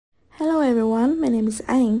my name is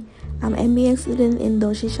Anh. I'm an MBA student in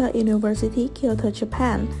Doshisha University, Kyoto,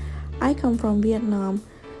 Japan. I come from Vietnam.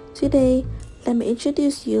 Today, let me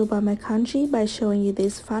introduce you about my country by showing you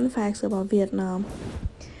these fun facts about Vietnam.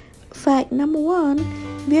 Fact number 1.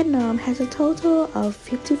 Vietnam has a total of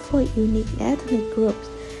 54 unique ethnic groups.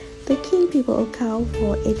 The King people account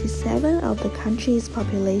for 87% of the country's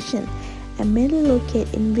population and mainly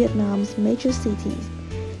located in Vietnam's major cities.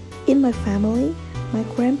 In my family, my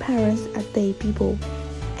grandparents are Tây people,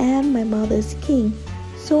 and my mother is King,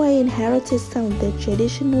 so I inherited some of their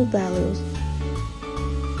traditional values.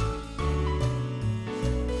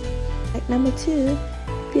 Fact number 2.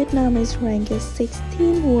 Vietnam is ranked as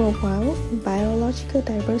 16th worldwide in biological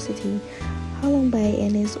diversity. Ha Long Bay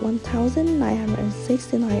and its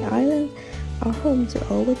 1,969 islands are home to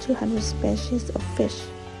over 200 species of fish.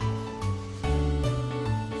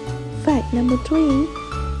 Fact number 3.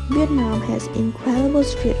 Vietnam has incredible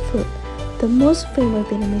street food. The most famous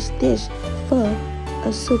Vietnamese dish, pho,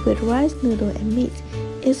 a soup with rice, noodle, and meat,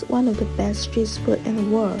 is one of the best street food in the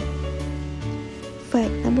world.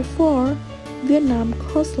 Fact number 4. Vietnam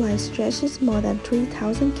coastline stretches more than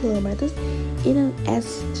 3,000 kilometers in an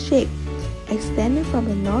S shape, extending from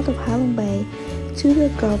the north of Ha Long Bay to the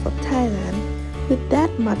Gulf of Thailand. With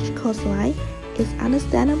that much coastline, it's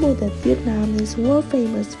understandable that Vietnam is world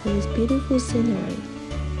famous for its beautiful scenery.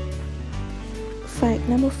 Fact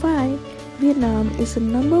number 5. Vietnam is the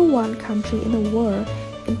 #1 country in the world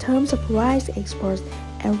in terms of rice exports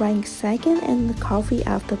and ranks second in coffee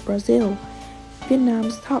after Brazil.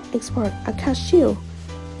 Vietnam's top export are cashew.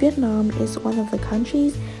 Vietnam is one of the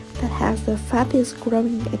countries that has the fastest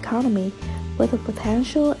growing economy with a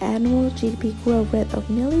potential annual GDP growth rate of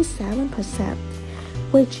nearly 7%,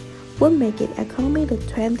 which would make its economy the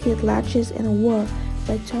 20th largest in the world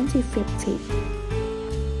by 2050.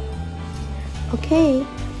 Okay,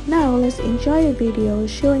 now let's enjoy a video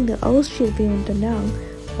showing the old street view in Da Nang,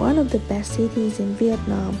 one of the best cities in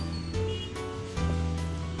Vietnam.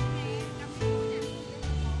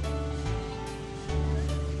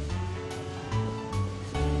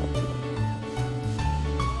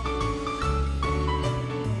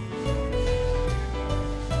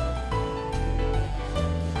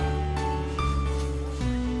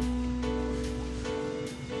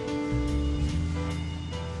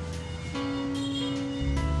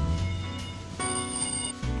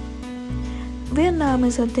 Vietnam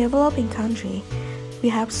is a developing country. We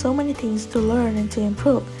have so many things to learn and to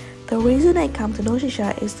improve. The reason I come to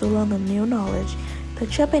Doshisha is to learn the new knowledge, the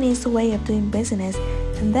Japanese way of doing business,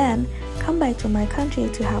 and then come back to my country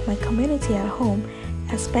to help my community at home,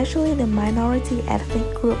 especially the minority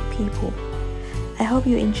ethnic group people. I hope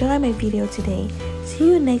you enjoy my video today. See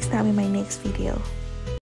you next time in my next video.